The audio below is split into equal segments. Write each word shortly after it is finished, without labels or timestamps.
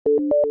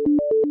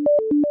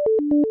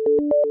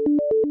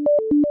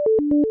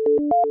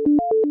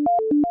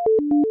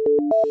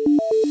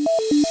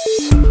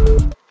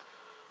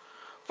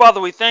Father,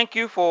 we thank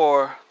you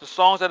for the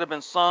songs that have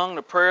been sung,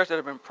 the prayers that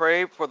have been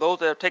prayed, for those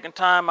that have taken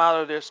time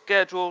out of their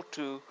schedule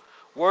to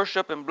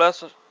worship and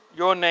bless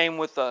your name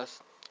with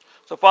us.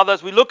 So, Father,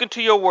 as we look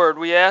into your word,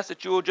 we ask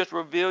that you will just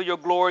reveal your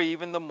glory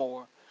even the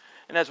more.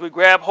 And as we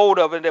grab hold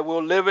of it, that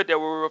we'll live it, that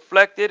we'll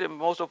reflect it, and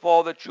most of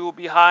all, that you will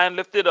be high and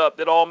lifted up,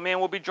 that all men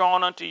will be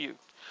drawn unto you.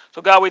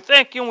 So, God, we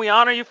thank you and we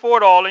honor you for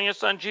it all. In your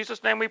Son,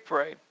 Jesus' name we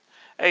pray.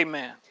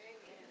 Amen.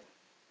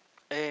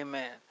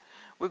 Amen.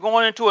 We're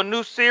going into a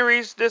new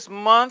series this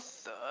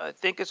month. I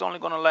think it's only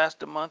going to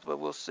last a month, but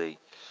we'll see.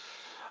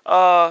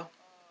 Uh,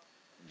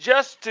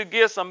 just to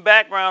give some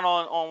background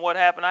on what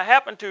happened, I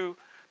happened to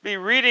be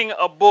reading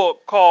a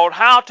book called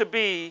How to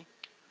Be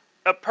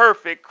a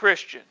Perfect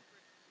Christian.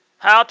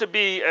 How to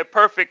Be a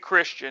Perfect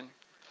Christian.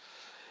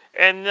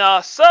 And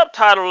the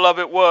subtitle of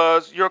it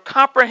was Your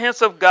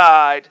Comprehensive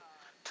Guide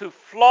to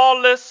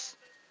Flawless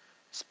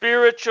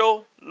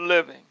Spiritual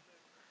Living.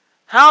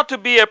 How to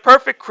Be a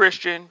Perfect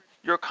Christian,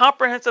 Your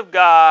Comprehensive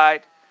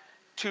Guide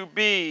to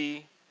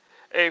be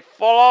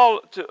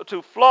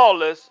to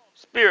flawless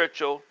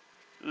spiritual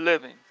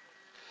living.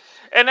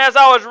 And as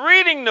I was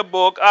reading the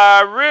book,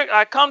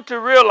 I come to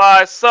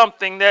realize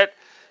something, that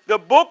the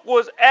book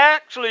was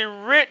actually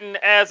written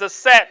as a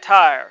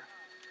satire.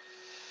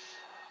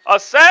 A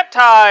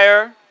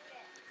satire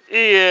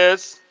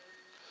is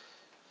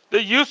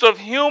the use of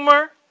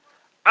humor,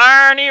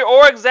 irony,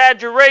 or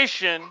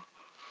exaggeration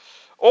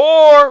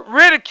or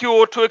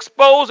ridicule to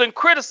expose and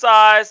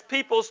criticize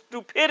people's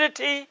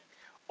stupidity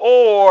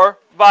or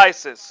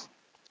vices,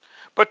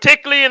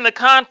 particularly in the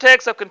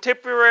context of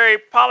contemporary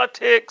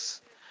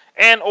politics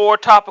and or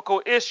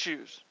topical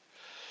issues.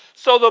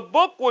 So the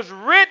book was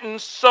written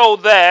so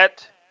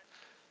that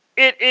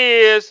it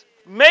is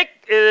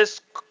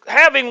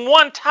having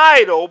one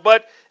title,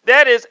 but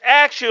that is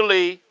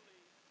actually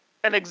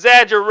an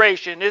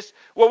exaggeration. It's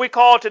what we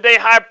call today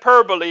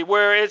hyperbole,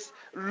 where it's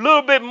a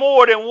little bit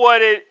more than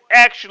what it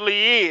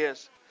actually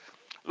is.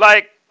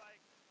 Like,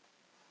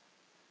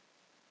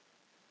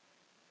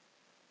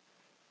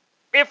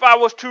 if I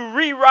was to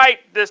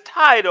rewrite this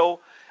title,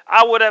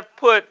 I would have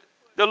put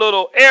the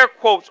little air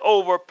quotes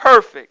over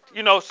perfect,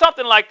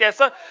 something like that.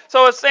 So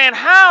it's saying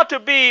how to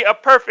be a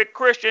perfect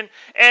Christian.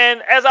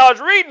 And as I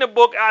was reading the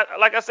book,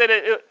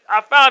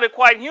 I found it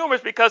quite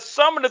humorous, because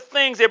some of the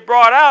things it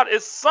brought out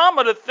is some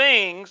of the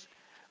things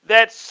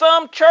that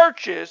some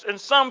churches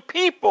and some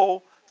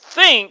people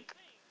think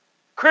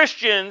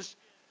Christians,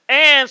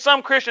 and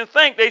some Christians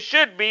think they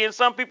should be, and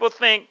some people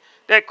think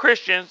that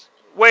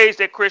ways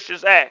that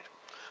Christians act.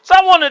 So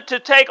I wanted to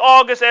take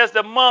August as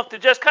the month to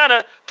just kind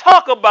of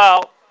talk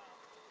about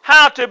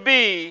how to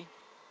be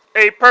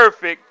a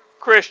perfect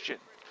Christian.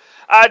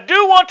 I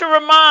do want to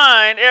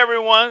remind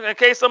everyone, in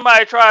case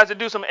somebody tries to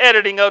do some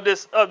editing of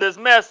this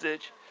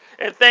message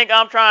and think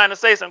I'm trying to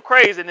say some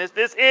craziness,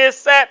 this is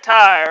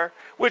satire,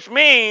 which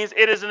means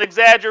it is an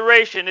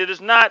exaggeration. It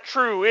is not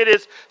true. It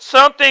is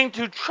something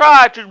to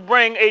try to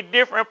bring a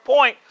different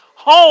point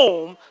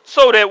home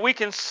so that we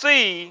can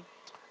see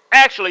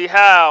actually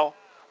how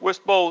we're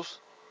supposed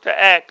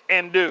to act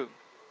and do.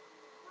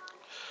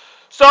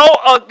 So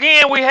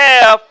again, we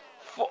have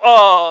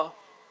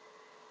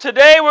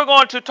today we're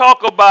going to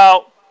talk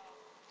about.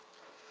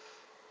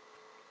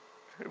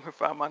 Let me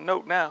find my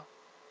note now.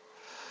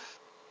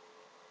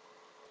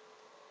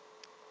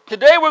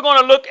 Today we're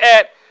going to look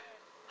at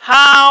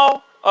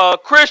how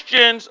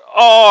Christians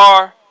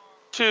are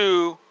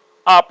to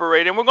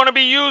operate, and we're going to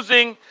be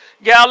using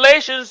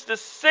Galatians, the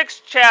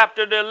 6th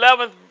chapter, the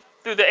 11th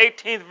through the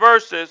 18th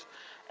verses,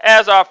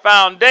 as our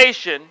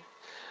foundation.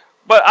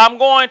 But I'm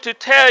going to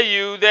tell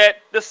you that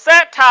the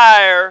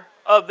satire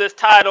of this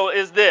title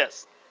is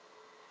this: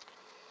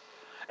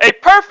 a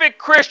perfect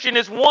Christian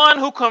is one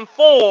who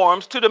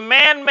conforms to the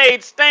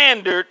man-made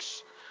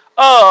standards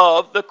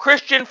of the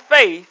Christian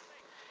faith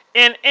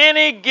in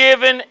any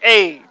given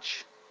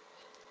age.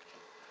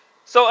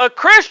 So a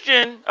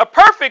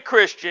perfect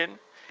Christian,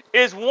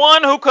 is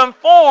one who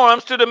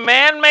conforms to the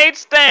man-made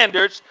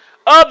standards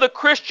of the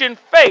Christian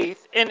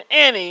faith in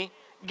any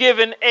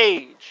given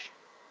age.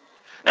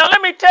 Now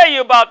let me tell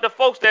you about the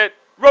folks that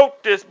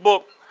wrote this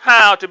book,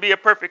 How to Be a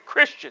Perfect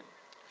Christian.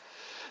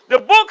 The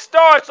book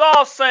starts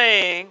off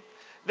saying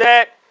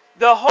that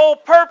the whole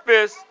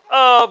purpose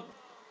of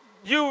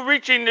you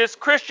reaching this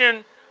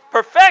Christian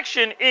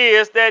perfection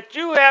is that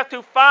you have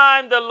to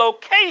find the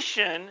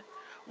location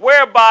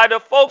whereby the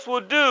folks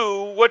will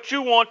do what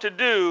you want to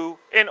do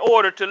in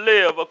order to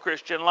live a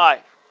Christian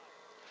life.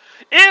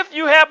 If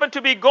you happen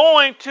to be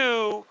going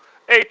to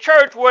a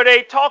church where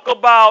they talk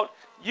about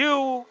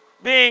you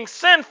being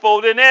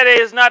sinful, then that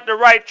is not the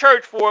right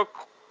church for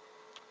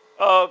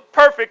a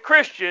perfect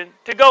Christian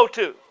to go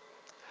to.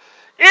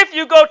 If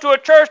you go to a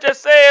church that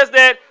says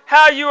that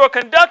how you are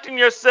conducting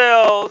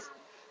yourselves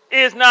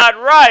is not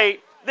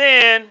right,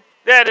 then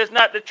that is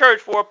not the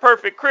church for a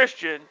perfect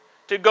Christian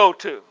to go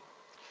to.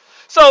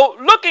 So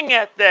looking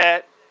at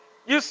that,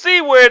 you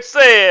see where it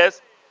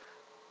says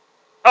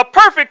A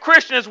perfect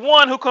Christian is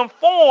one who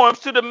conforms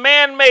to the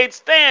man-made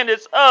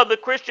standards of the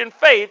Christian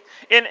faith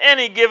in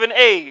any given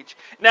age.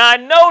 Now, I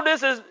know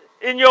this is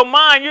in your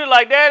mind. You're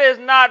like, that is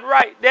not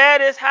right.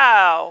 That is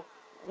how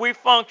we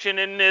function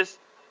in this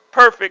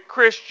perfect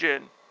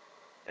Christian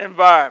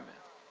environment.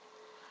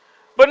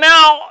 But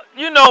now,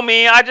 you know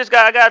me, I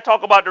got to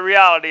talk about the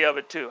reality of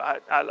it too.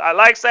 I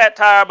like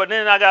satire, but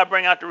then I got to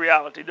bring out the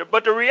reality.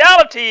 But the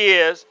reality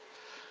is,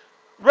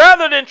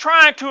 rather than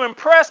trying to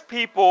impress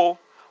people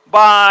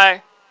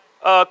by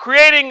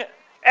creating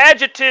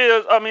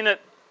additives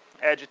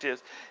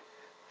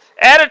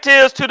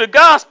to the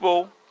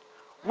gospel,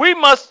 we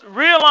must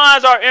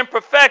realize our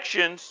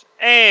imperfections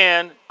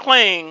and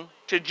cling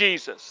to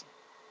Jesus.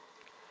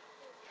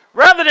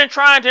 Rather than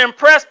trying to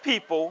impress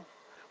people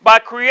by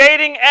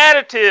creating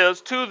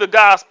additives to the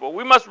gospel,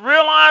 we must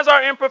realize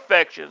our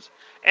imperfections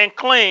and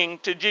cling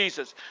to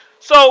Jesus.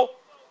 So,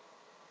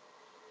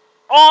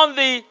 on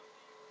the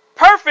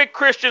perfect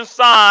Christian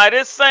side,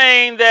 it's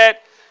saying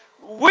that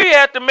we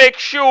have to make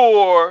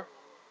sure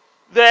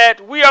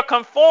that we are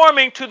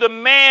conforming to the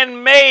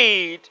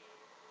man-made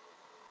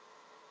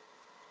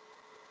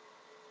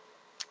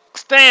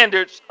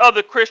standards of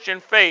the Christian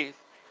faith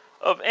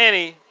of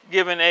any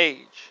given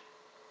age.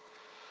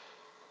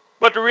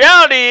 But the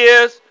reality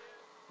is,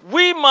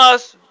 we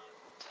must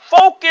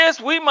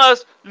focus, we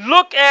must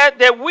look at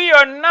that we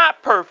are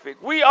not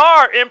perfect. We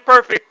are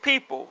imperfect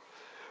people.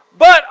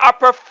 But our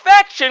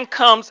perfection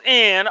comes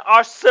in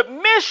our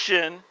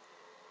submission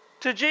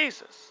to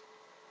Jesus.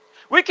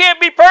 We can't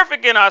be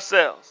perfect in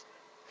ourselves.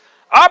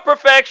 Our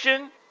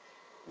perfection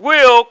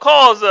will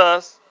cause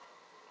us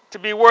to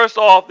be worse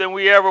off than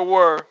we ever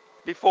were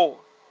before.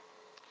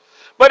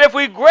 But if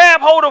we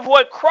grab hold of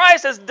what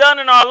Christ has done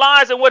in our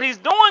lives and what he's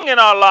doing in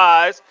our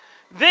lives,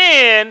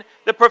 then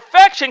the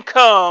perfection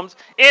comes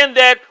in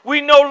that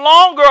we no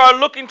longer are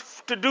looking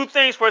to do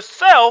things for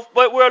self,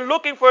 but we're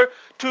looking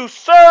to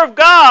serve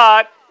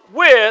God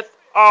with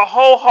our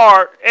whole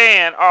heart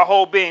and our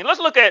whole being. Let's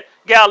look at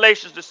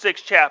Galatians, the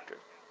 6th chapter.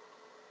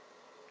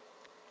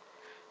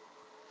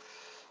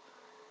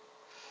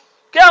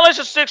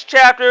 Galatians 6th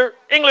chapter,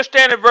 English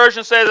Standard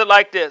Version says it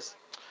like this.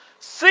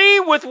 See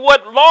with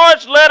what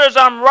large letters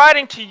I'm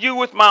writing to you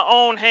with my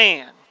own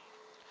hand.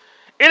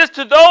 It is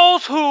to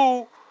those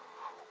who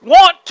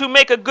want to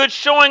make a good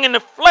showing in the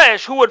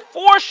flesh, who would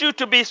force you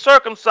to be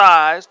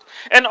circumcised,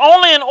 and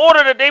only in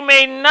order that they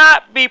may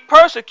not be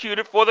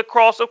persecuted for the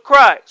cross of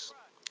Christ.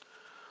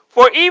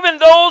 For even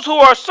those who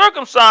are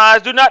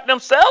circumcised do not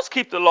themselves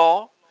keep the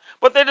law,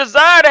 but they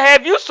desire to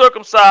have you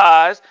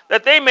circumcised,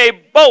 that they may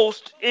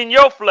boast in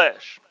your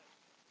flesh.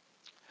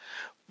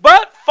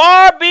 But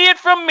far be it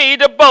from me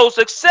to boast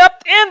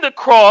except in the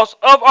cross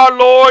of our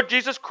Lord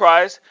Jesus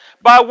Christ,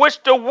 by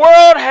which the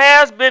world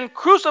has been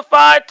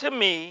crucified to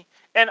me,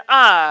 and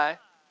I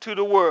to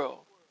the world.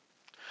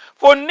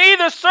 For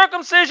neither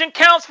circumcision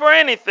counts for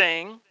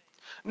anything,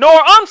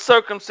 nor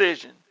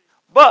uncircumcision,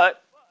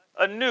 but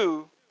a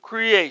new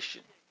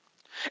creation.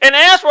 And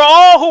as for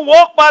all who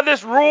walk by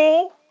this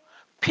rule,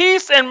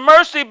 peace and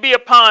mercy be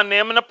upon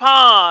them and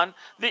upon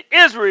the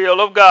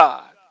Israel of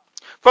God.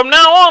 From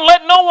now on,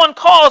 let no one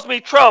cause me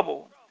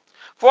trouble,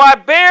 for I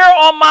bear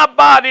on my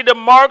body the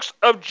marks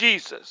of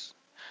Jesus.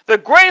 The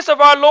grace of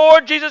our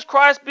Lord Jesus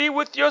Christ be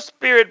with your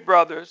spirit,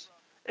 brothers.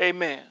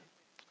 Amen.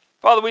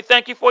 Father, we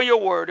thank you for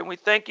your word, and we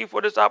thank you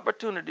for this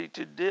opportunity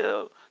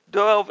to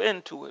delve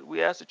into it.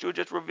 We ask that you would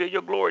just reveal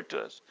your glory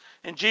to us.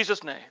 In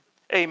Jesus' name,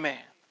 amen.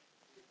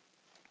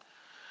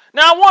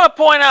 Now, I want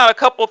to point out a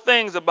couple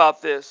things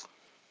about this.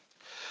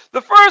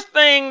 The first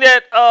thing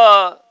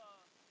that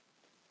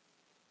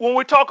when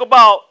we talk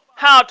about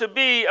how to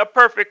be a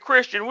perfect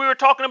Christian, we were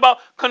talking about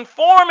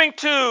conforming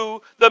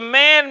to the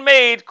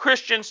man-made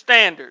Christian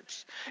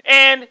standards.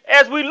 And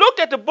as we looked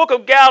at the book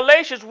of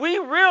Galatians, we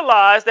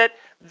realized that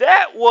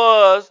that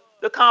was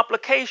the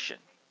complication.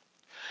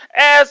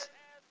 As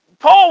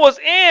Paul was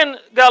in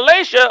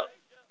Galatia,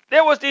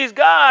 there was these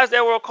guys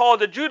that were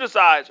called the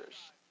Judaizers.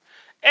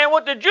 And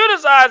what the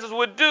Judaizers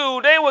would do,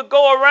 they would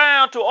go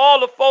around to all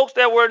the folks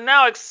that were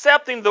now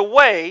accepting the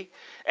way,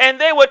 and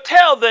they would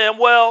tell them,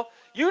 well,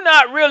 you're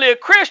not really a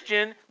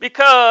Christian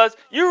because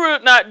you're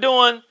not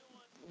doing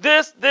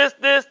this, and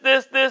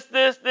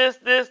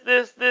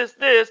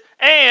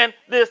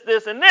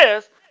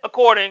this,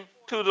 according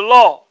to the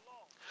law.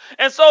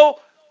 And so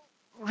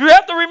you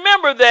have to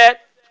remember that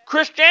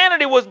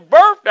Christianity was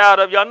birthed out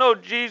of, y'all know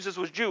Jesus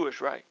was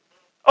Jewish, right?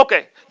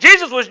 Okay,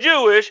 Jesus was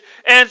Jewish,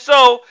 and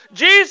so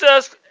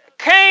Jesus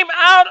came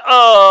out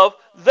of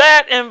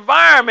that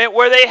environment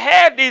where they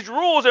had these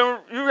rules, and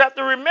you have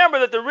to remember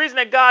that the reason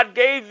that God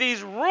gave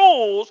these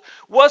rules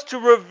was to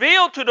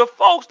reveal to the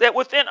folks that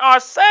within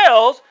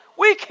ourselves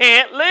we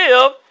can't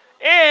live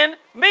and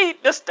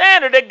meet the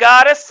standard that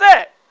God has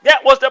set.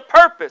 That was the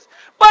purpose.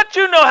 But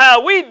you know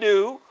how we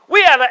do.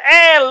 We have to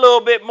add a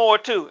little bit more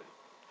to it.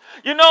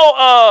 You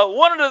know,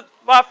 one of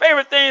my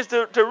favorite things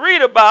to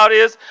read about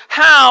is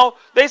how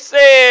they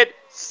said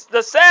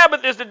the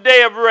Sabbath is the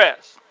day of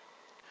rest.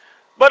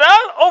 But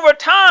over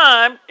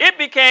time, it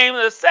became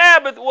the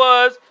Sabbath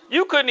was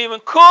You couldn't even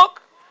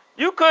cook.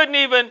 You couldn't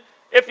even,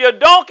 if your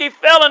donkey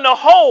fell in the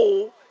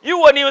hole, you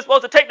wasn't even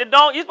supposed to take the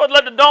donkey. You're supposed to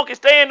let the donkey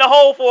stay in the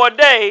hole for a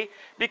day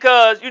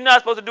because you're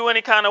not supposed to do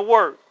any kind of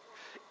work.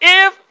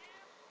 If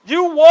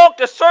you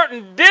walked a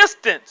certain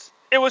distance,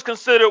 it was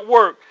considered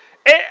work.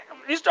 And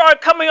you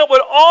started coming up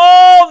with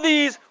all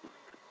these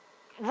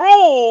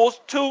rules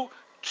to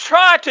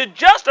try to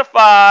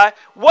justify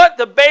what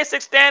the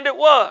basic standard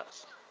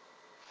was.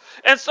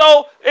 And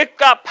so it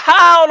got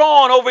piled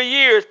on over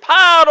years,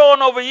 piled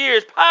on over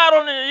years, piled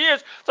on over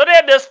years. So they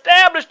had to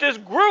establish this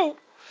group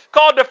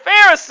called the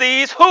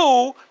Pharisees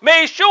who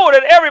made sure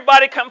that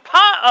everybody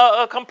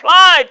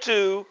complied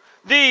to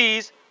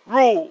these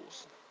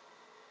rules.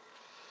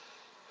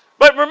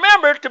 But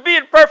remember, to be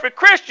a perfect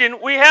Christian,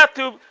 we have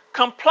to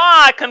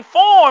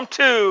conform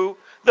to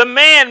the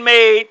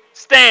man-made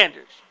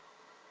standards.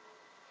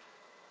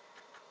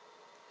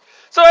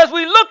 So as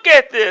we look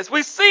at this,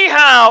 we see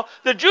how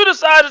the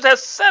Judaizers have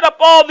set up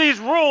all these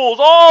rules,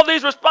 all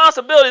these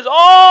responsibilities,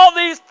 all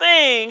these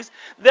things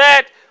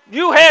that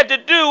you had to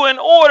do in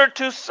order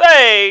to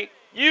say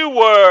you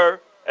were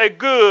a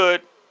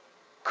good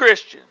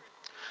Christian.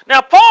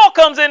 Now Paul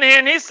comes in here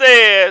and he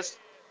says,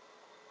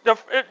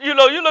 you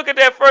look at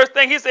that first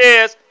thing, he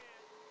says,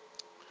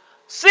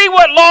 see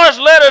what large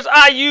letters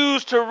I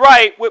used to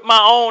write with my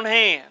own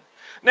hand.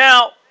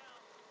 Now,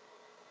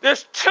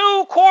 there's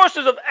two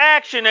courses of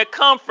action that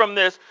come from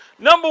this.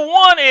 Number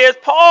one is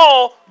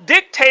Paul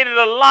dictated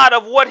a lot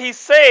of what he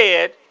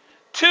said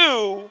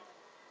to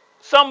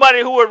somebody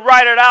who would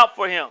write it out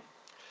for him.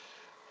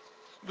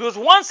 There's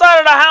one side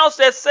of the house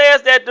that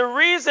says that the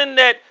reason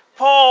that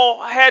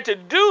Paul had to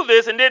do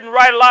this and didn't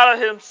write a lot of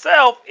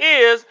himself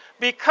is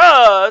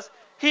because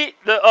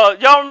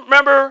y'all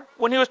remember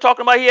when he was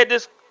talking about he had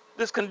this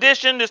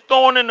condition, this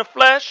thorn in the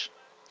flesh?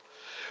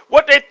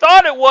 What they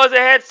thought it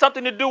had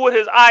something to do with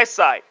his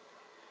eyesight.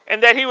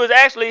 And that he was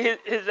actually,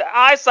 his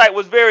eyesight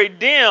was very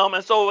dim,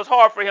 and so it was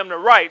hard for him to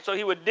write. So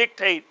he would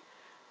dictate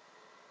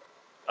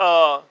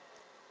to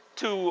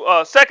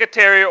a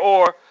secretary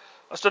or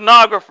a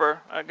stenographer.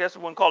 I guess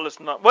we wouldn't call it a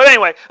stenographer. But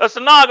anyway, a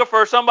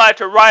stenographer, somebody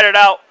to write it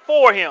out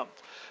for him.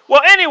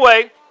 Well,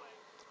 anyway,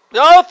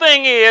 the other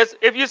thing is,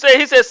 if you say,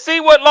 he says,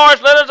 see what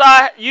large letters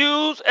I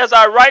use as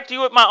I write to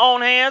you with my own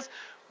hands,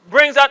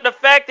 brings out the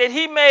fact that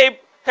he may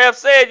have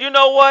said, you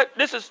know what,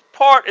 this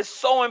part is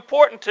so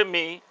important to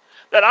me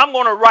that I'm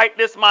going to write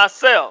this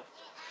myself.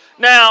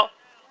 Now,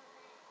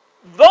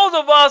 those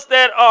of us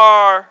that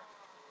are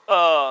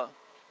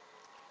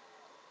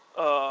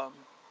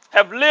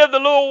have lived a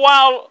little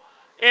while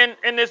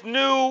in this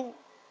new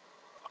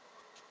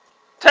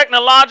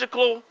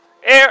technological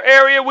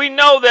area, we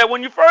know that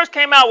when you first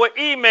came out with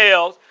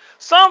emails,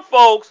 some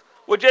folks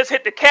would just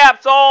hit the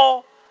caps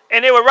all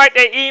and they would write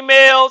their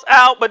emails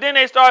out, but then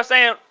they start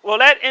saying, well,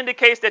 that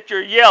indicates that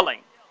you're yelling.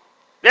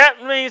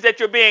 That means that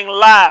you're being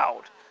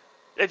loud,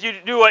 that you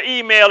do an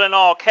email in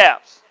all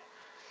caps.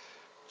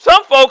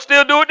 Some folks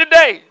still do it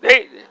today.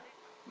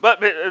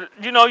 But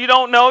you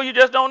don't know, you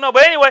just don't know.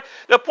 But anyway,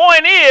 the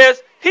point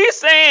is, he's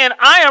saying,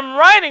 I am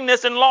writing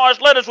this in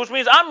large letters, which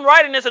means I'm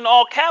writing this in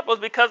all capitals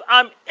because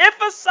I'm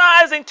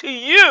emphasizing to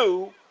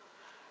you,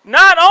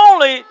 not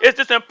only is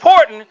this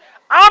important,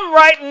 I'm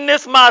writing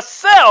this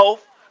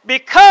myself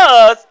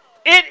because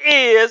it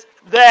is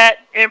that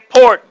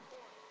important.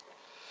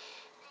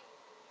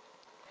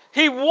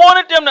 He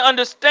wanted them to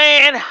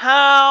understand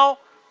how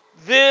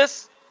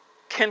this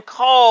can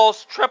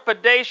cause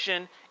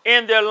trepidation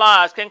in their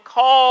lives, can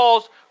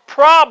cause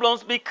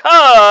problems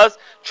because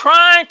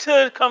trying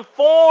to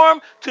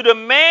conform to the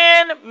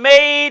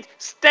man-made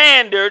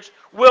standards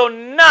will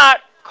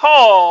not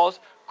cause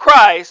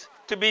Christ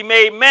to be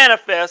made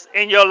manifest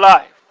in your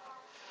life.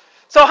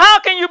 So how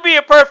can you be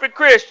a perfect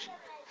Christian?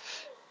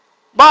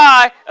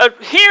 By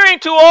adhering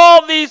to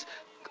all these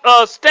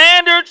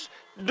standards,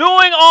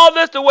 doing all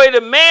this the way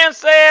the man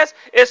says.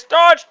 It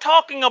starts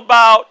talking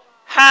about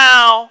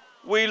how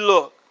we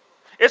look.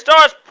 It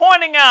starts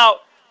pointing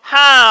out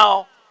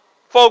how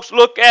folks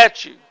look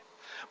at you.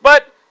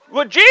 But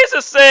what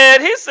Jesus said,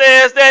 he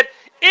says that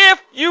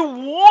if you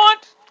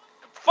want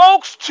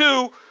folks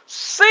to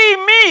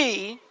see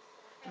me,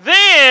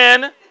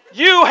 then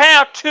you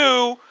have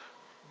to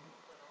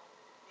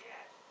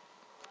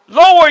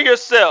lower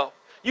yourself.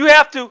 You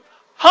have to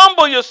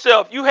humble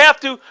yourself. You have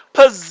to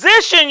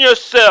position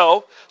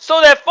yourself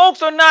so that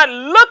folks are not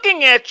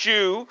looking at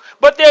you,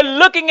 but they're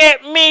looking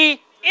at me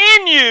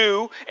in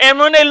you. And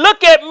when they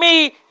look at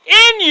me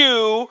in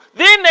you,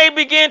 then they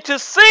begin to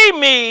see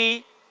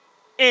me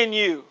in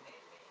you.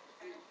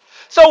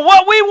 So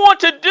what we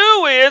want to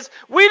do is,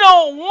 we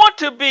don't want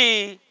to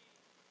be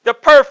the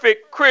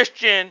perfect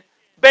Christian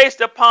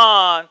based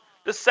upon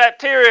the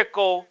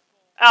satirical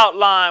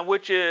outline,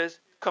 which is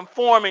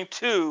conforming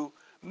to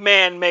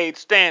man-made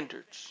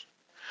standards.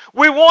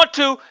 We want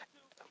to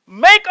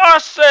make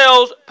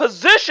ourselves,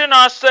 position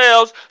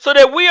ourselves so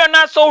that we are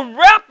not so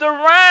wrapped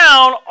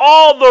around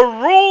all the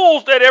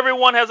rules that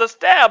everyone has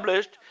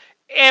established,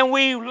 and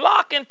we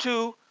lock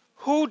into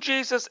who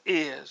Jesus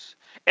is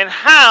and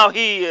how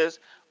he is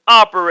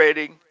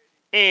operating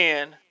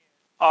in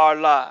our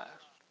lives.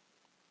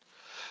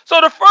 So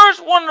the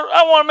first one,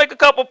 I want to make a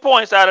couple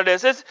points out of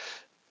this. Is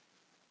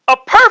a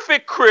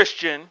perfect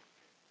Christian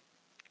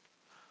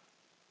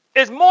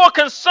is more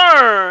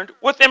concerned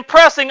with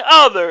impressing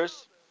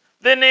others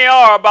than they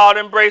are about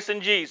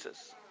embracing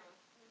Jesus.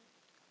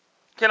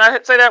 Can I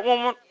say that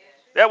one more?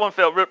 That one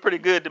felt pretty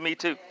good to me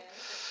too.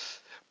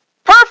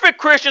 Perfect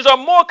Christians are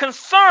more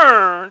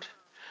concerned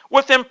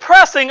with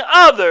impressing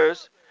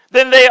others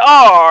than they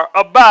are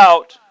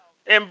about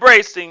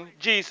embracing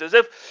Jesus.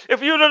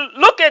 If you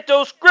look at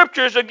those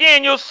scriptures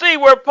again, you'll see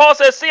where Paul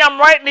says, see, I'm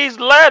writing these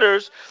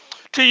letters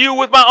to you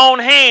with my own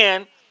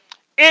hand.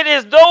 It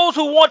is those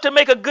who want to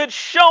make a good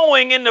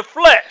showing in the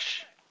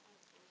flesh.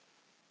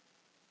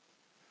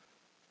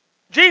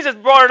 Jesus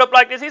brought it up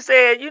like this. He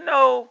said, you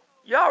know,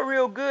 y'all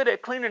real good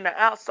at cleaning the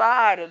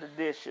outside of the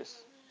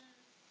dishes,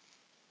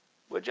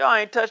 but y'all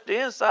ain't touched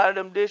the inside of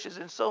them dishes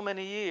in so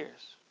many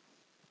years.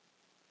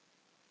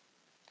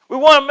 We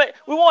want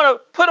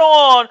to put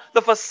on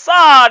the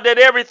facade that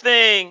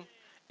everything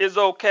is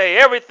okay,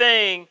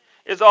 everything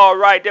is all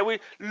right, that we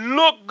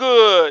look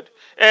good.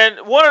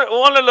 And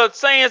one of the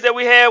sayings that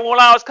we had when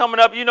I was coming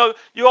up, you know,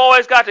 you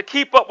always got to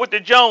keep up with the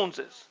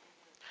Joneses.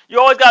 You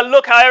always got to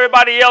look how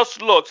everybody else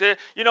looks.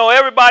 You know,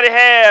 everybody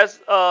has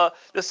the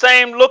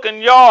same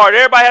looking yard.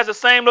 Everybody has the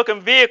same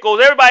looking vehicles.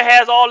 Everybody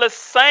has all this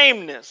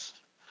sameness.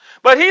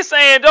 But he's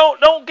saying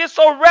don't get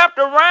so wrapped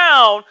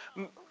around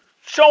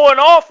showing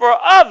off for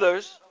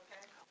others,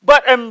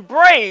 but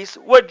embrace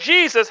what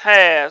Jesus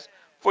has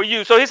for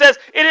you. So he says,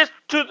 it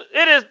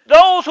is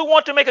those who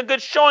want to make a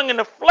good showing in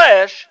the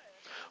flesh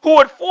who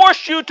would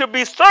force you to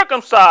be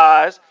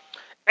circumcised,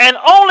 and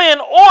only in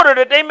order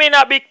that they may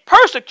not be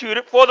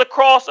persecuted for the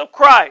cross of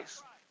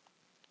Christ.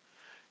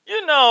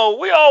 You know,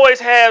 we always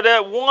have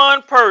that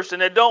one person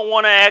that don't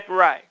want to act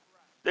right.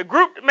 The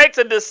group makes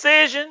a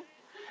decision,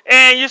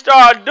 and you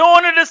start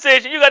doing the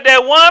decision. You got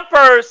that one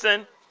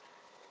person.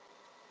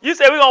 You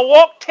say, we're going to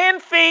walk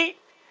 10 feet,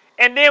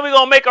 and then we're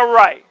going to make a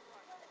right.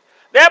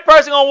 That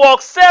person going to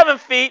walk 7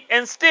 feet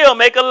and still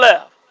make a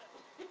left.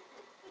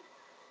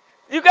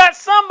 You got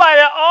somebody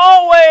that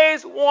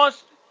always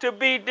wants to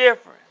be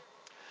different.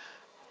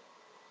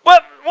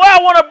 But what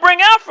I want to bring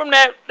out from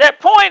that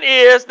point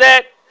is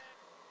that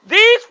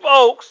these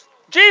folks,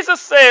 Jesus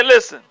said,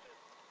 listen,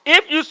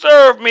 if you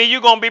serve me,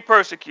 you're going to be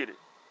persecuted.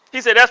 He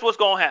said, that's what's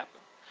going to happen.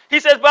 He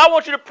says, but I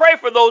want you to pray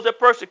for those that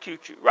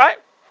persecute you, right?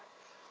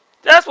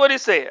 That's what he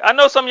said. I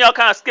know some of y'all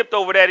kind of skipped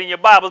over that in your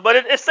Bibles, but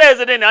it says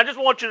it in there. I just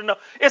want you to know.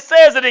 It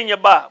says it in your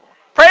Bible.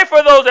 Pray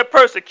for those that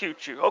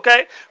persecute you,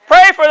 okay?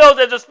 Pray for those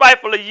that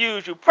despitefully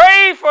use you.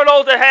 Pray for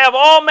those that have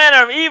all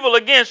manner of evil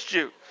against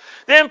you.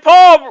 Then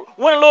Paul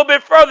went a little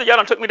bit further. Y'all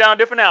done took me down a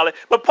different alley.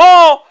 But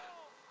Paul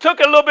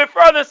took it a little bit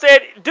further and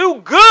said,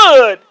 do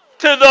good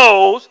to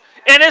those.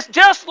 And it's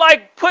just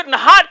like putting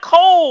hot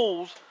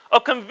coals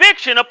of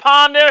conviction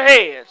upon their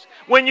heads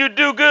when you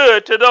do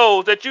good to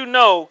those that you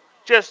know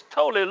just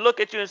totally look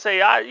at you and say,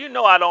 you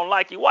know I don't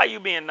like you. Why are you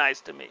being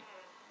nice to me?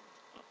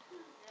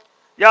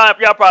 Y'all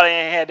probably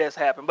ain't had this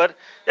happen, but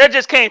that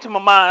just came to my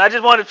mind. I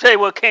just wanted to tell you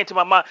what came to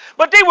my mind.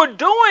 But they were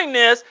doing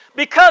this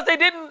because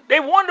they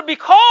wanted to be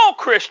called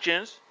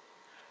Christians,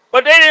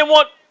 but they didn't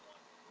want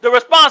the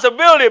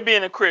responsibility of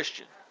being a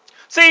Christian.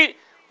 See,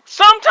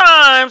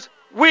 sometimes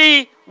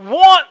we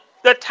want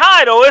the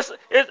title. It's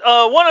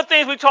one of the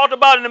things we talked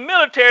about in the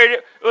military.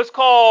 It was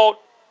called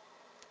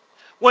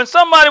when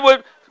somebody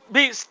would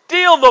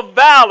steal the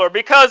valor,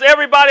 because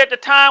everybody at the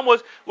time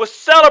was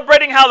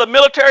celebrating how the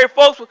military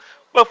folks would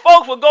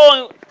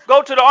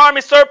go to the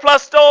Army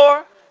surplus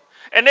store,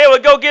 and they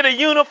would go get a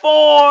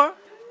uniform,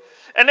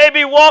 and they'd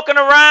be walking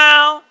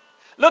around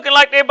looking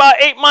like they're about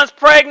 8 months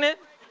pregnant.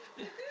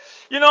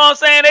 You know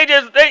what I'm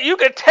saying? You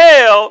could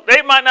tell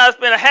they might not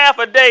spend a half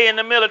a day in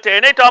the military.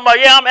 And they talking about,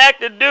 yeah, I'm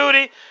active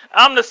duty.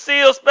 I'm the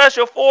SEAL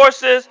Special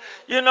Forces.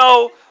 You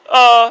know,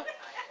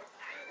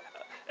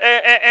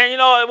 and you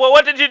know, well,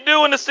 what did you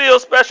do in the SEAL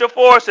Special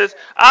Forces?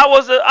 I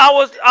was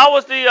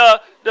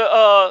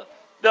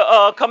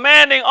the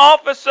commanding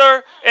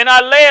officer, and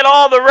I led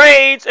all the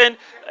raids, and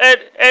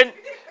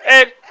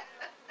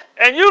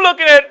you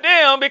looking at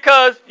them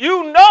because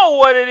you know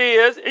what it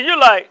is, and you're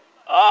like,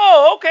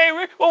 oh, okay.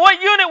 Well, what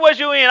unit was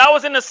you in? I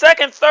was in the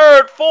 2nd,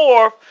 3rd,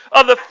 4th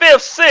of the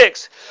 5th,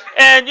 6th,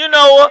 and you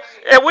know,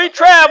 and we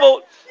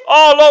traveled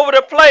all over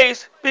the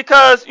place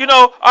because you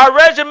know our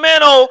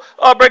regimental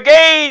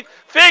brigade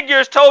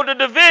figures told the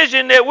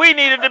division that we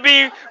needed to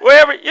be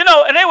wherever, you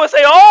know, and they would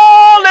say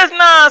all this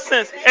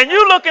nonsense, and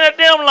you looking at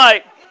them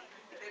like,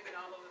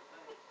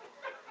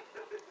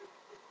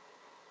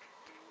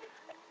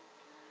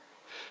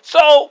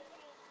 so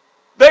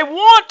they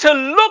want to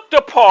look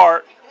the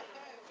part,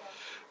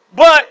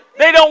 but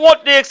they don't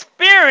want the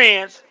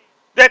experience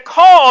that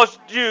caused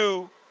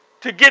you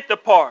to get the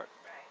part.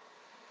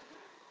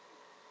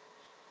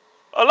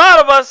 A lot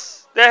of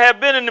us that have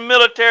been in the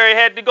military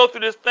had to go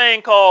through this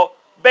thing called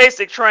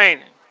basic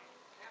training,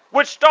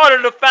 which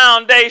started the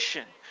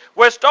foundation,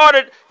 where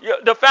started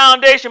the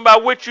foundation by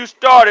which you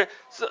started.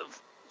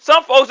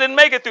 Some folks didn't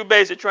make it through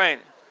basic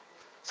training.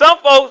 Some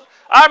folks,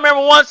 I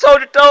remember one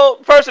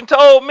person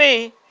told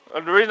me,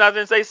 the reason I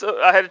didn't say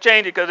so, I had to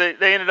change it because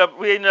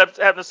we ended up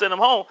having to send them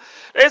home.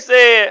 They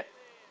said,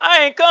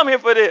 I ain't come here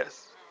for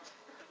this.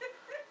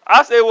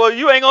 I said, well,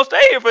 you ain't going to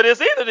stay here for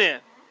this either then.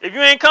 If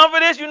you ain't come for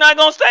this, you're not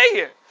going to stay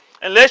here.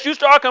 Unless you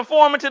start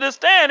conforming to the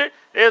standard,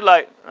 it's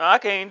like, no, I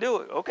can't do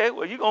it. Okay,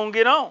 well, you're going to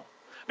get on.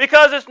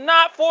 Because it's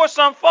not for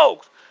some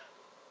folks.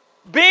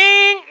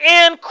 Being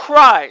in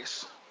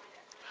Christ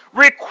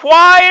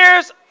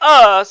requires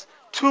us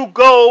to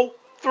go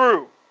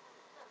through.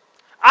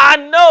 I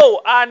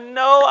know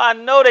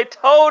they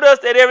told us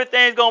that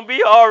everything's going to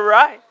be all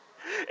right.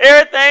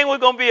 Everything was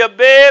going to be a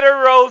bed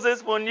of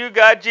roses when you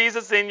got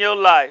Jesus in your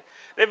life.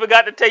 They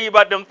forgot to tell you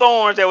about them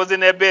thorns that was in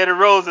that bed of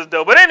roses,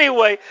 though. But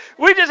anyway,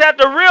 we just have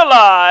to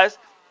realize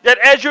that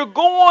as you're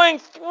going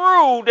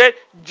through, that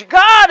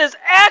God is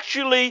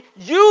actually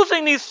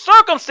using these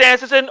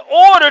circumstances in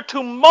order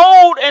to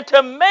mold and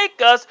to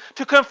make us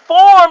to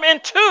conform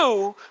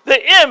into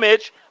the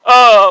image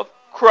of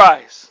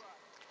Christ.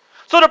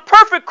 So the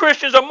perfect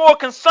Christians are more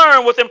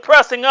concerned with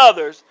impressing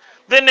others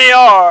than they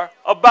are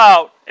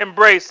about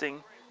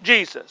embracing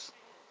Jesus.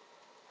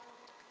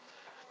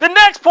 The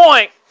next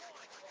point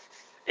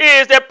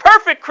is that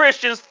perfect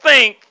Christians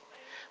think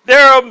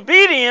their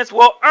obedience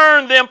will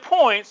earn them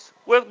points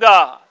with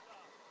God.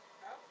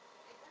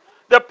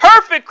 The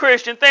perfect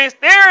Christian thinks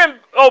their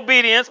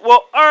obedience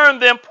will earn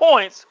them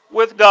points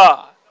with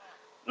God.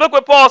 Look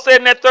what Paul said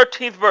in that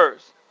 13th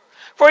verse.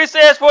 For he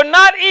says, for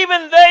not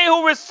even they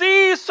who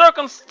receive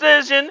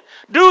circumcision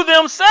do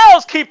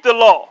themselves keep the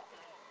law,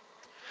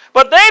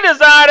 but they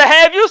desire to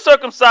have you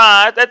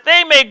circumcised, that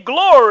they may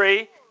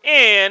glory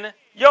in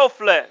your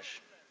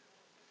flesh.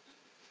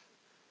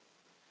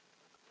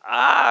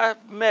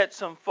 I've met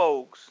some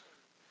folks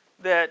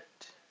that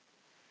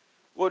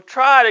will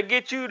try to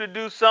get you to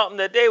do something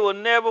that they will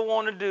never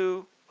want to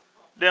do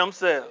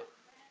themselves.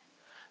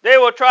 They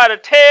will try to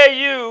tell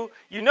you,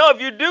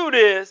 if you do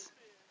this,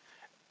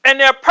 and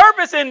their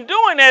purpose in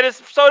doing that is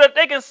so that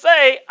they can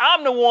say,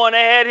 I'm the one that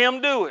had him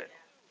do it.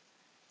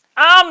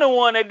 I'm the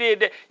one that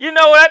did that. You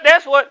know what?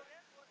 That's what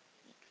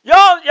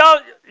y'all.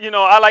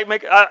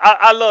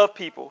 I love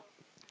people,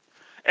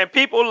 and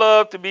people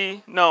love to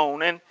be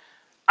known. And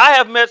I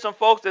have met some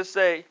folks that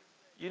say,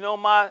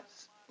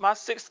 my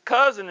sixth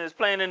cousin is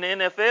playing in the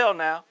NFL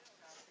now.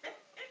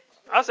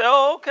 I said,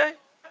 oh, okay.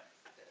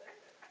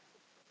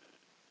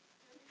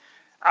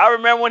 I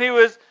remember when he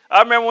was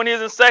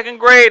in second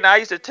grade, and I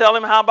used to tell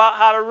him how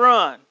to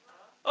run.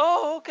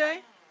 Oh,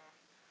 okay.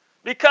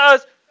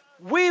 Because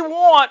we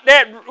want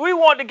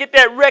to get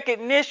that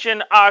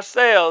recognition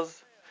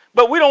ourselves,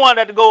 but we don't want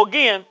that to go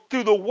again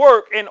through the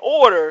work in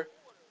order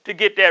to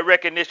get that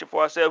recognition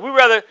for ourselves. We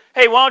rather,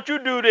 hey, why don't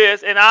you do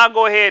this, and I'll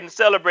go ahead and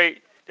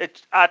celebrate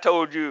that I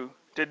told you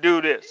to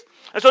do this.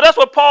 And so that's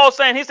what Paul's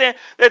saying. He's saying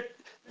that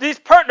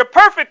the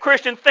perfect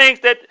Christian thinks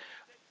that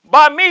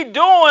by me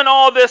doing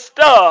all this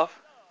stuff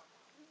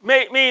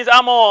means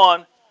I'm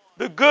on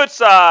the good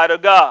side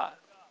of God.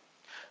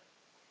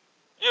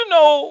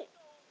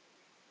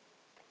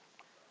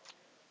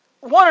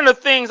 One of the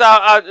things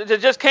that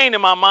just came to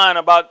my mind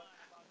about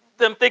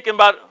them thinking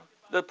about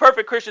the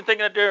perfect Christian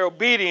thinking that their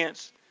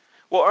obedience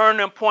will earn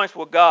them points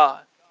with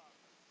God.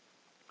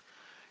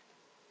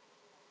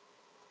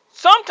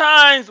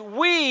 Sometimes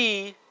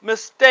we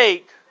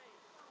mistake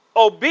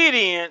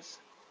obedience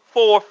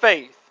for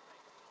faith.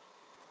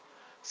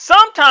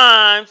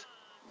 Sometimes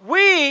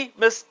we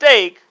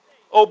mistake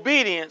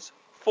obedience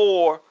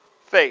for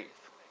faith.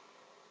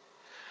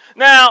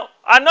 Now,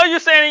 I know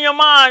you're saying in your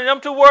mind, them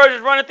two words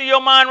is running through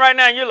your mind right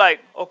now, and you're like,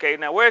 okay,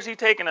 now where's he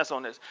taking us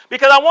on this?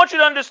 Because I want you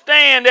to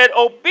understand that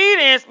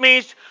obedience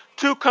means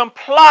to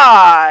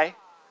comply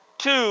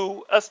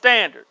to a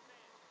standard.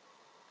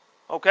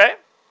 Okay?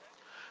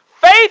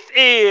 Faith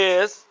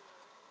is,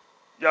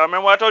 y'all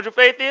remember what I told you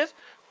faith is?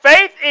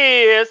 Faith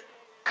is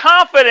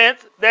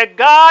confidence that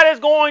God is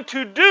going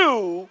to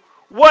do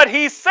what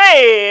he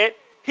said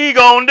he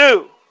gonna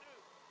do.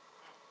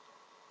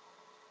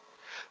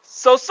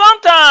 So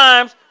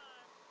sometimes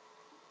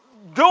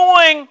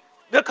doing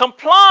the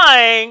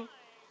complying,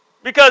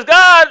 because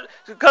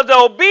the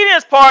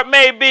obedience part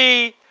may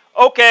be,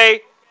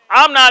 okay,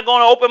 I'm not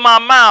going to open my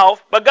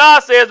mouth, but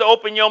God says to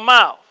open your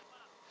mouth.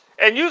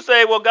 And you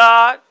say, well,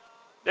 God,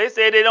 they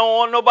say they don't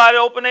want nobody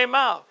to open their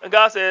mouth. And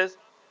God says,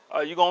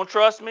 are you going to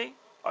trust me?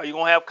 Are you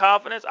going to have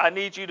confidence? I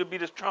need you to be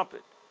this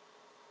trumpet.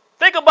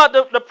 Think about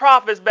the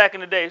prophets back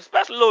in the day,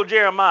 especially little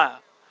Jeremiah.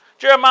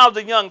 Jeremiah was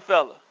a young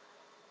fella.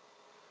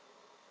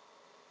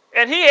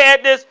 And he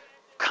had this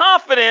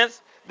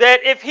confidence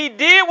that if he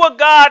did what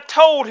God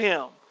told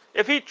him,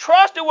 if he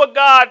trusted what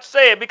God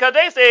said, because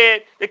they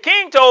said, the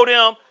king told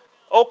him,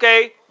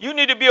 okay, you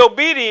need to be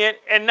obedient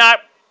and not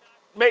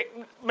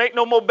make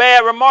no more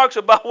bad remarks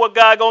about what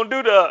God going to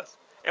do to us.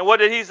 And what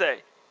did he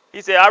say?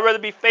 He said, I'd rather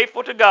be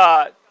faithful to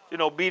God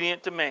than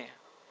obedient to man.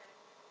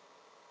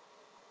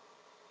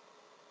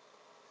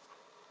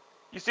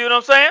 You see what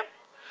I'm saying?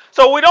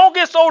 So we don't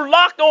get so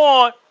locked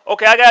on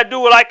Okay, I gotta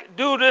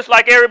do this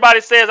like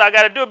everybody says I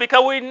gotta do it,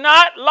 because we're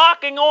not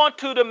locking on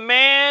to the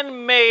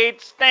man-made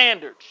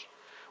standards.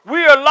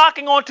 We are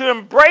locking on to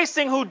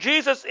embracing who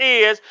Jesus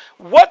is,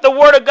 what the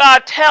Word of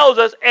God tells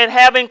us, and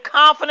having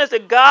confidence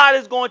that God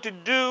is going to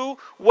do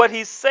what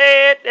He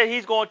said that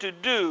He's going to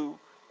do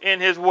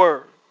in His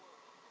Word.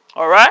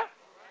 All right?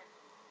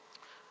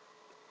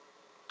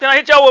 Can I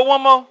hit y'all with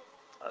one more?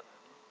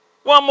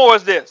 One more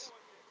is this.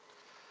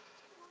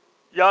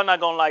 Y'all not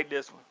gonna like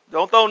this one.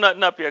 Don't throw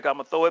nothing up here, 'cause I'm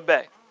gonna throw it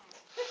back.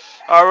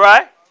 All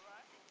right?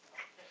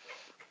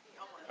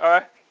 All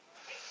right?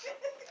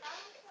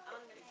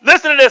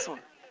 Listen to this one.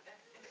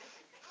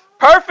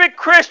 Perfect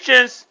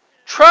Christians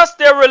trust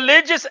their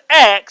religious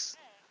acts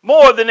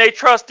more than they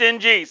trust in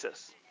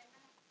Jesus.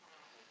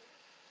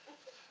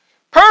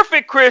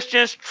 Perfect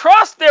Christians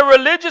trust their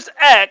religious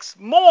acts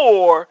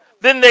more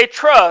than they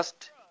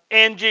trust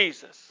in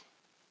Jesus.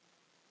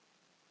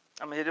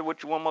 I'm going to hit it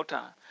with you one more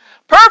time.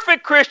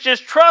 Perfect Christians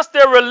trust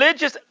their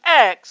religious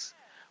acts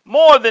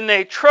more than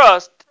they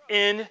trust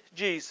in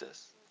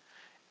Jesus.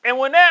 And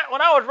when I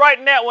was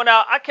writing that one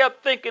out, I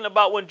kept thinking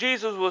about when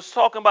Jesus was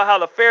talking about how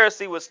the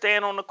Pharisee would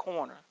stand on the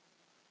corner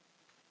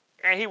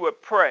and he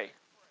would pray.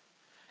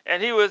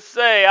 And he would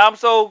say, I'm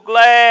so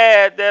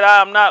glad that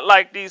I'm not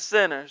like these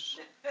sinners.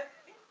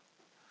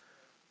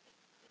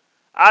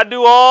 I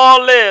do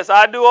all this,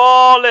 I do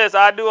all this,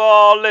 I do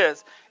all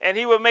this. And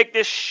he would make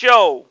this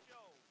show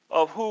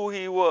of who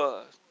he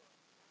was.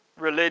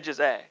 Religious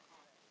act.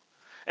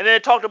 And then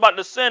it talked about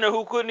the sinner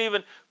who couldn't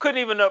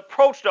even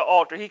approach the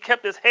altar. He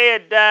kept his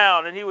head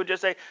down and he would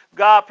just say,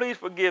 God, please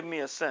forgive me,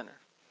 a sinner.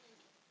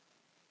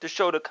 To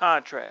show the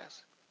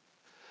contrast.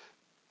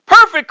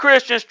 Perfect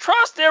Christians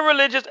trust their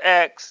religious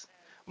acts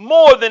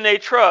more than they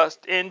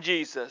trust in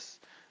Jesus.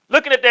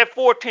 Looking at that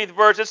 14th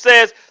verse, it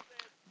says,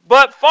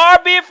 but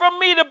far be it from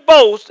me to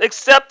boast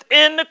except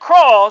in the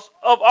cross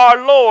of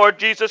our Lord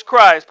Jesus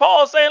Christ.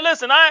 Paul is saying,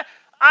 listen,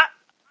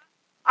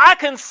 I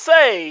can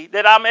say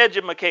that I'm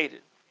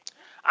educated.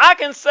 I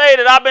can say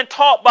that I've been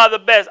taught by the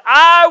best.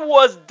 I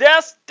was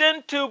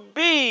destined to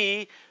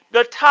be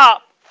the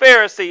top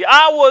Pharisee.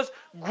 I was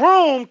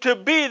groomed to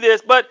be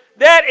this, but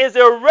that is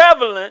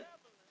irrelevant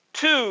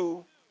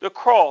to the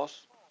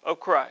cross of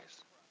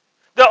Christ.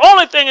 The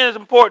only thing that is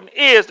important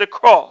is the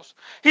cross.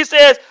 He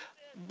says,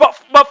 but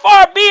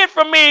far be it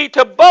from me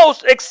to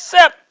boast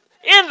except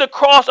in the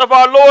cross of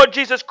our Lord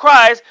Jesus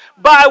Christ,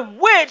 by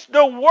which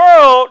the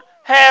world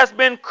has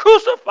been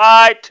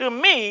crucified to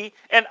me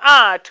and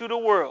I to the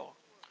world.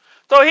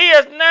 So he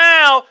has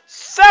now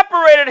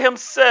separated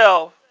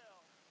himself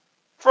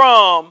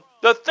from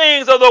the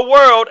things of the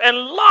world and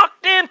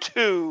locked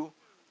into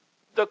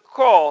the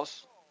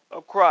cross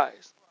of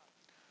Christ.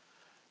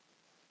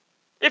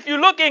 If you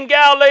look in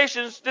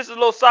Galatians, this is a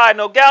little side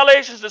note,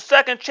 Galatians, the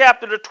 2nd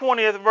chapter, the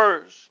 20th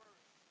verse,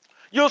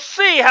 you'll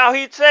see how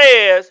he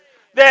says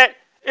that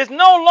it's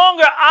no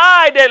longer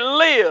I that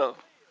live,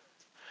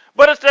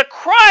 but it's the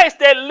Christ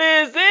that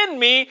lives in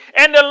me,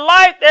 and the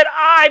life that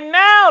I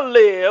now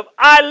live,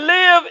 I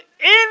live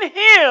in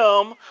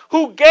him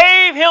who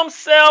gave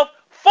himself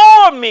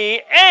for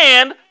me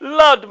and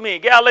loved me.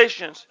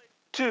 Galatians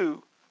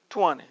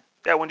 2:20.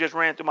 That one just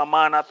ran through my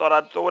mind. I thought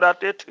I'd throw it out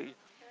there to you.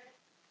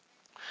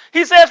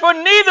 He says, for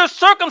neither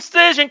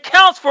circumcision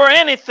counts for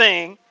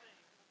anything,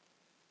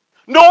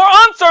 nor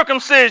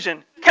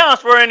uncircumcision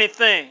counts for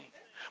anything.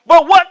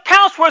 But what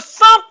counts for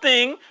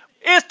something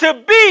is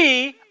to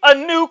be a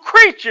new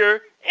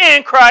creature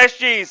in Christ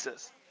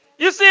Jesus.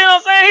 You see what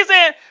I'm saying? He's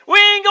saying we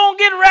ain't going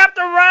to get wrapped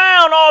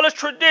around all these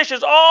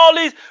traditions, all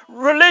these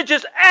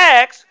religious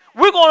acts.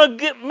 We're going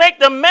to make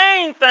the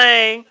main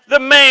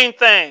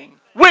thing,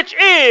 which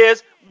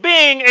is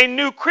being a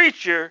new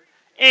creature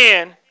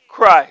in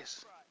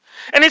Christ.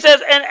 And he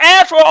says, and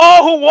as for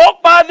all who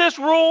walk by this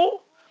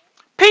rule,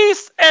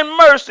 peace and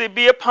mercy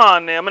be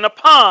upon them and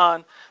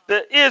upon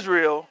the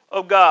Israel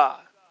of God.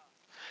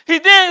 He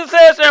then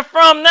says, and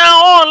from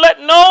now on,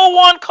 let no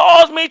one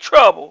cause me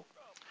trouble,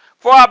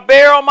 for I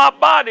bear on my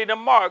body the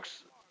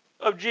marks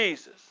of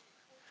Jesus.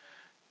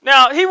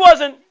 Now, he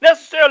wasn't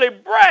necessarily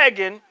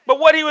bragging, but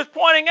what he was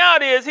pointing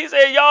out is, he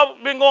said, y'all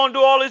been going to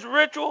do all these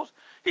rituals.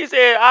 He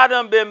said, I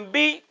done been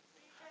beat.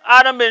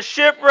 I done been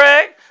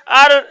shipwrecked.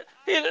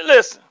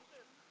 Listen,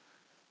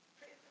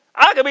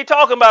 I could be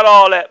talking about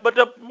all that, but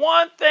the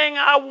one thing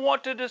I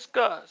want to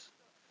discuss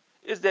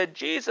is that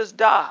Jesus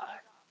died.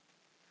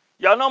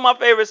 Y'all know my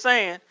favorite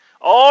saying.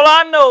 All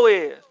I know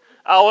is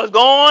I was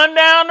going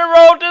down the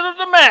road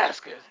to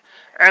Damascus,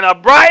 and a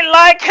bright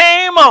light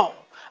came on.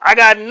 I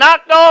got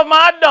knocked off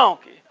my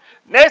donkey.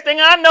 Next thing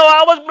I know,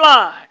 I was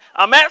blind.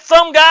 I'm at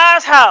some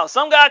guy's house.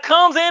 Some guy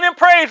comes in and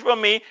prays for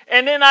me,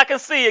 and then I can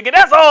see again.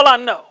 That's all I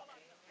know.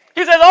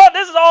 He says, oh,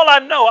 this is all I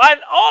know.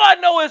 All I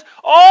know is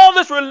all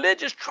this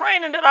religious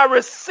training that I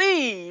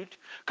received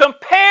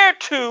compared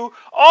to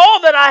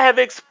all that I have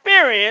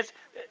experienced.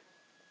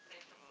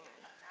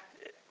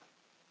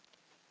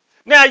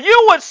 Now,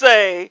 you would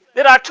say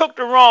that I took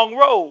the wrong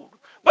road.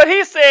 But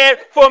he said,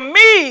 for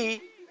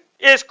me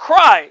is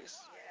Christ.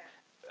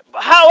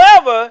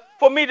 However,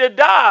 for me to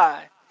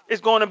die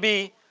is going to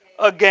be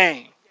a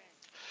gain.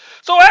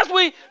 So as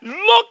we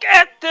look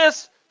at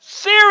this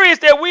series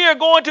that we are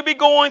going to be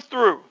going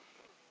through,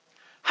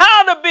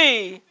 how to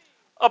be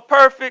a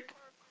perfect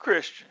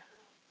Christian,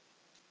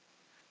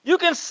 you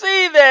can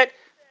see that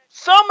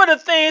some of the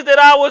things that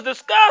I was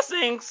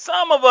discussing,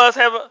 some of us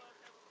have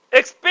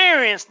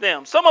experienced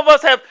them. Some of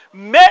us have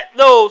met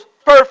those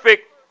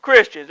perfect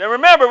Christians. And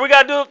remember, we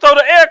got to throw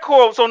the air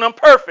quotes on them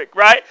perfect,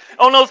 right?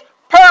 On those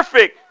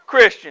perfect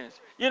Christians.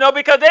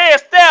 Because they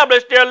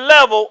established their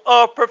level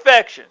of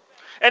perfection.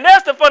 And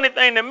that's the funny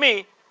thing to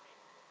me.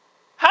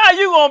 How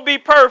you going to be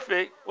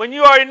perfect when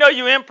you already know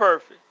you're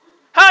imperfect?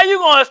 How you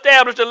going to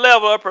establish the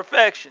level of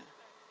perfection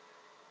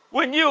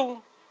when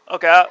you...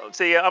 Okay,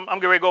 I'm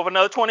getting ready to go for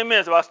another 20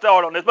 minutes if I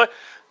start on this. But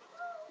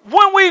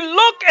when we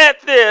look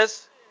at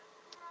this,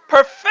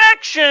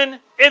 perfection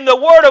in the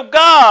Word of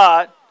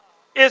God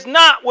is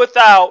not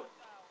without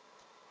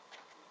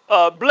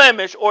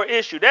blemish or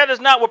issue. That is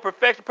not what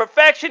perfection.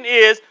 Perfection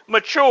is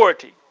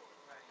maturity.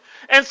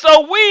 And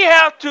so we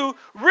have to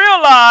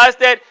realize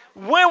that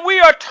when we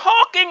are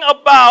talking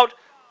about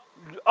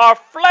our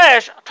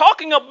flesh,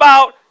 talking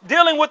about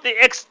dealing with the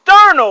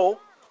external,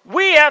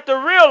 we have to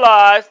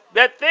realize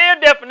that their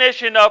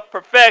definition of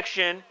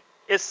perfection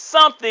is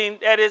something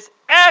that is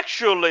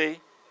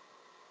actually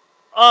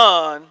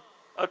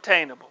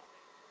unobtainable.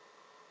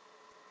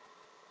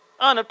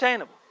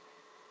 Unobtainable.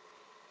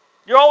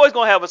 You're always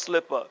going to have a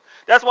slip up.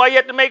 That's why you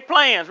have to make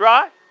plans,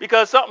 right?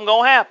 Because something's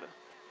going to happen.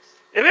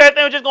 If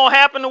everything was just going to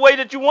happen the way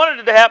that you wanted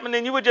it to happen,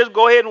 then you would just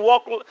go ahead and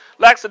walk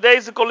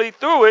lackadaisically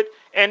through it,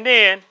 and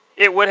then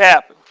it would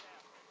happen.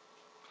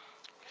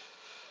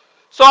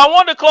 So I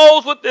want to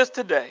close with this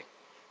today.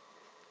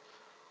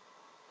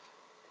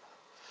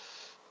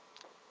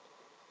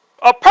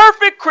 A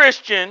perfect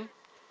Christian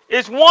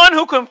is one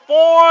who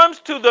conforms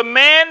to the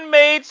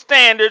man-made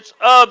standards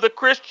of the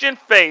Christian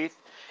faith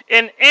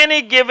in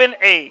any given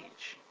age.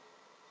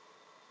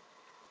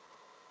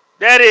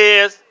 That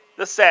is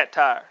the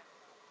satire.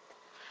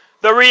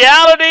 The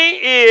reality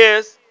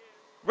is,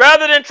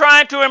 rather than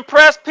trying to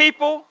impress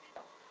people,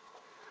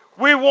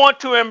 we want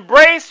to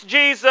embrace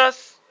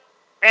Jesus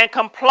and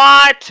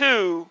comply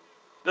to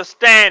the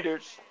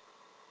standards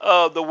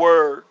of the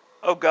Word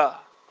of God.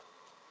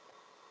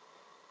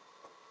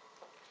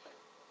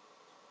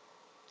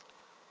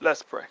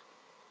 Let's pray.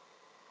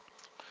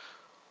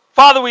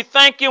 Father, we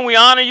thank you and we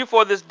honor you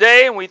for this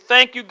day, and we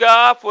thank you,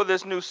 God, for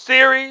this new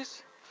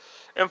series.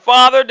 And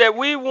Father, that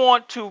we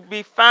want to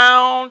be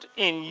found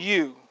in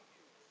you,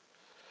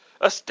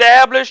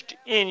 established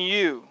in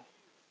you,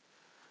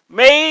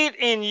 made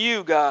in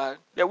you, God,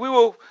 that we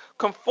will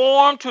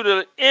conform to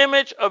the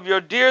image of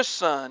your dear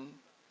Son,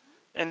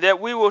 and that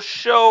we will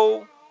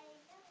show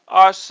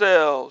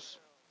ourselves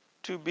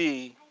to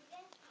be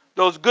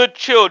those good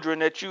children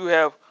that you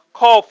have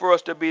called for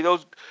us to be,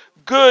 those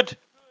good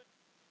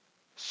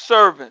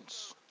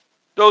servants,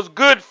 those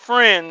good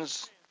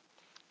friends,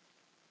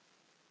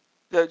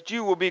 that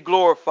you will be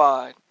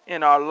glorified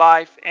in our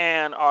life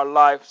and our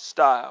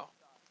lifestyle.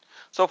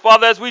 So,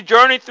 Father, as we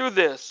journey through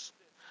this,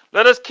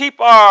 let us keep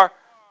our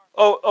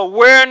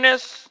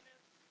awareness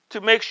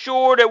to make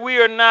sure that we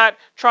are not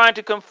trying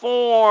to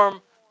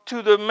conform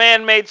to the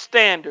man-made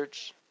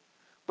standards,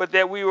 but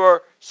that we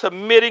are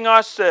submitting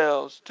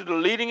ourselves to the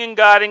leading and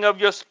guiding of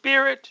your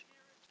Spirit,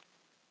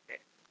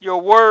 your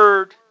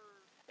word,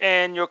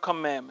 and your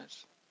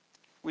commandments.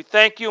 We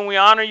thank you and we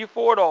honor you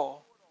for it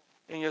all.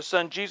 In your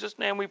Son Jesus'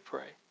 name we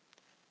pray.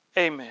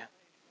 Amen.